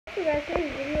So guys,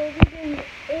 today's video will be doing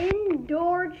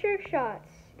indoor trick shots.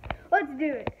 Let's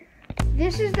do it.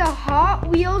 This is the Hot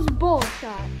Wheels bull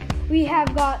shot. We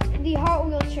have got the Hot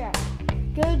Wheels track.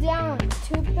 Go down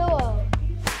to a pillow,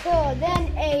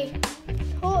 then a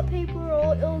toilet paper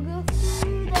roll. It'll go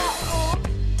through that hole,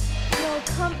 and it'll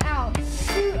come out,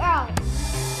 shoot out.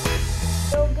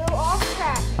 It'll go off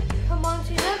track, come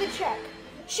onto another track,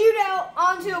 shoot out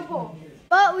onto a pole.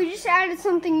 But we just added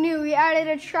something new. We added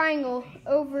a triangle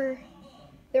over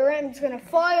the rim. It's gonna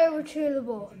fly over to the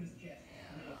bowl.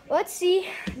 Let's see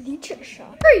the trick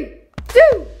shot. 3,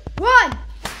 2, 1.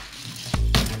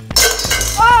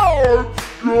 Oh!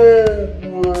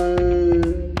 Moving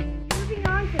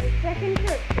on to the second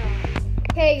trick shot.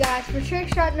 Okay guys, for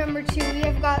trick shot number 2, we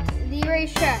have got the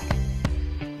racetrack.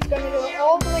 It's gonna go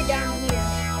all the way down here,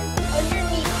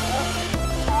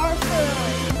 underneath our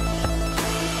fur.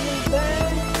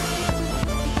 Burn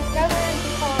another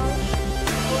empty car.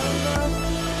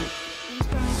 He's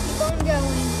gonna keep on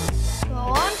going. So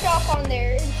launch off on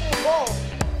there into the bowl.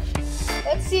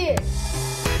 Let's see it.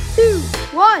 2,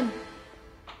 1.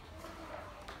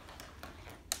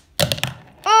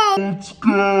 Oh! Let's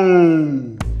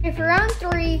go! Okay, for round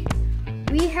 3,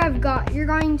 we have got, you're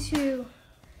going to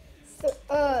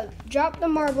drop the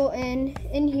marble in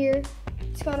here.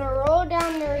 It's gonna roll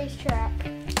down the racetrack.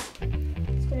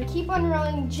 Gonna keep on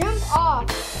rolling, jump off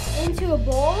into a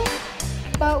bowl,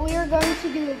 but we are going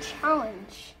to do a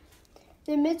challenge.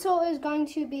 The middle is going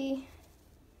to be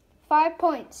 5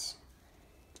 points.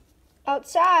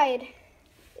 Outside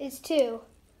is 2.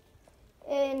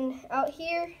 And out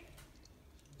here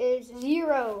is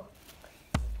 0.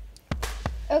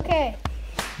 Okay,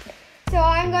 so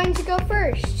I'm going to go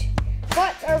first.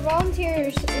 But our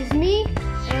volunteers is me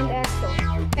and Axel.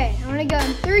 Okay, I'm gonna go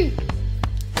in 3,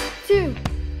 2,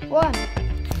 1.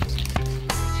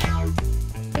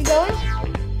 You going?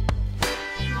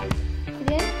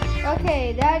 Again? Okay,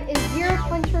 that is 0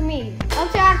 points for me. On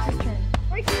to Axel's turn.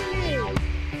 Breaking news.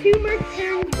 2 more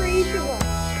turns for each of us.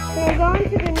 So we'll go on to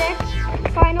the next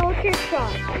final trick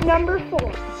shot, number 4.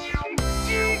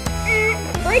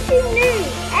 Breaking news.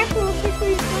 Axel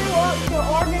officially threw up, so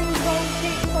Arden is going to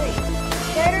take place.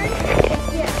 Better?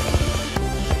 Yes.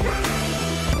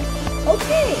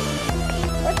 Okay.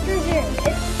 Let's resume.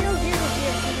 It's still 0-0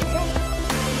 for the shot.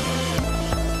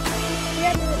 We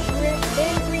have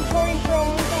been recording for a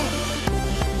long time.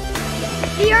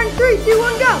 Here in 3, 2,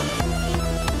 1, go!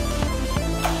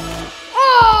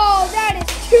 Oh, that is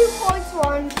 2 points for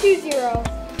him. 2-0.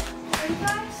 And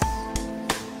guys,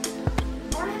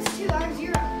 Arden has 2 out of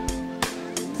 0.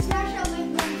 Smash out link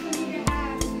button for me to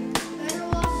have better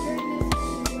luck during this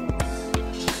video.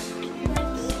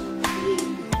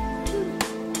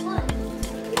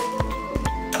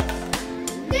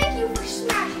 Thank you for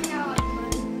smashing that like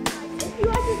button. If you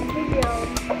like this video,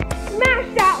 smash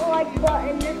that like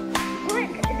button.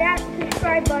 Click that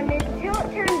subscribe button until it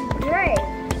turns gray.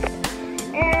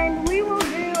 And we will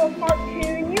do a part 2